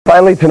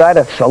Finally tonight,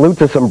 a salute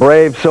to some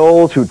brave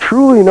souls who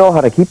truly know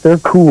how to keep their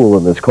cool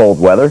in this cold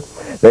weather.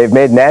 They've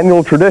made an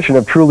annual tradition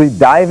of truly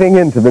diving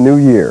into the new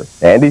year.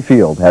 Andy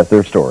Field has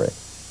their story.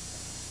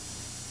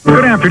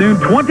 Good afternoon.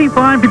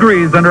 25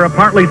 degrees under a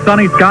partly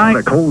sunny sky.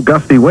 A cold,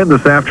 gusty wind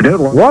this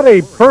afternoon. What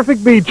a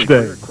perfect beach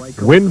day.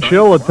 Wind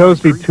chill, a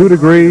toasty 2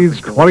 degrees,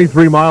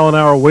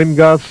 23-mile-an-hour wind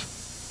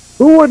gusts.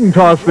 Who wouldn't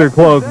toss their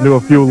clothes and do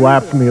a few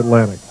laps in the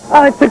Atlantic?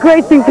 Oh, it's a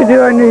great thing to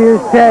do on New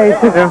Year's Day.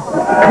 To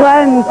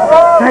cleanse,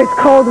 nice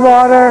cold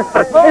water.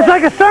 It's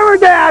like a summer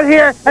day out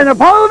here, and the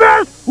polar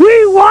bears,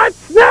 we want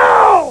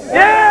snow!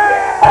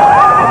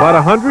 Yeah! About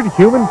 100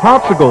 human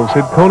popsicles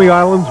hit Coney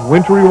Island's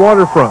wintry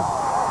waterfront.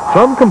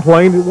 Some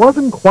complained it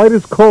wasn't quite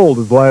as cold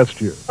as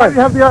last year. You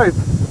have the ice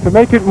to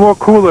make it more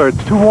cooler.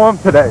 It's too warm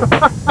today.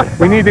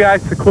 We need the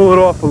ice to cool it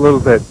off a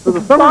little bit. So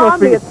the summer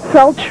must be... It's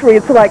sultry.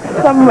 It's like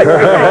summer.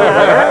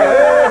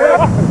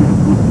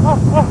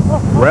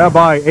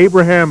 Rabbi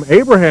Abraham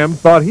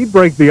thought he'd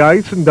break the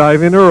ice and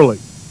dive in early.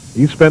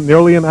 He spent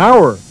nearly an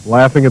hour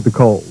laughing at the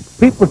cold.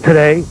 People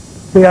today,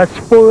 they are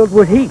spoiled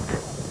with heat.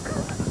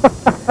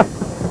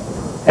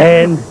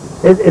 And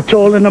it's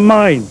all in the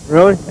mind.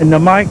 Really? And the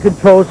mind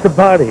controls the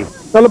body.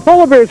 Now, the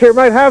polar bears here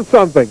might have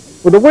something.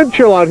 With the wind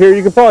chill out here,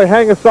 you can probably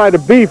hang a side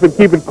of beef and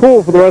keep it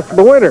cool for the rest of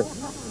the winter.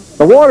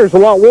 The water's a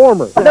lot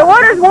warmer. The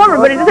water's warmer,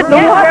 but it doesn't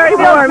feel very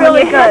warm.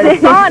 Really good.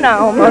 Sauna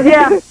almost.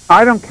 Yeah.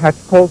 I don't catch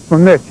cold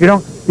from this. You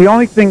don't. The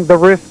only thing, the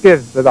risk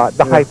is the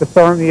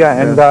hypothermia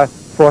and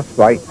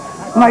frostbite.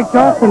 My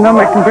Johnson, no,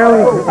 I can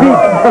barely speak.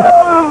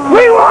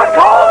 We want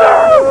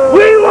colder!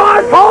 We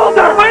want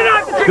colder! Why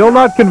not? Still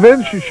not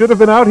convinced you should have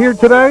been out here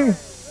today?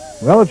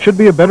 Well, it should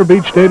be a better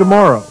beach day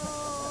tomorrow.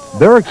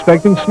 They're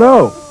expecting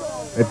snow.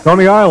 At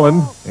Coney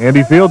Island,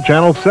 Andy Field,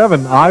 Channel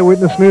 7,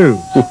 Eyewitness News.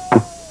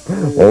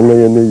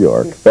 Only in New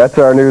York. That's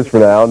our news for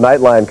now.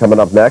 Nightline coming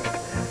up next.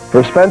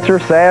 For Spencer,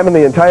 Sam, and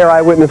the entire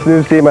Eyewitness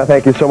News team, I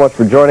thank you so much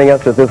for joining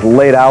us at this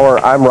late hour.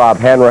 I'm Rob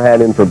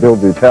Hanrahan in for Bill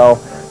Dutel.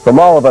 From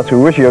all of us, we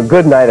wish you a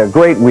good night, a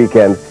great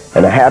weekend,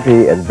 and a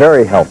happy and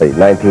very healthy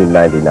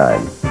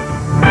 1999.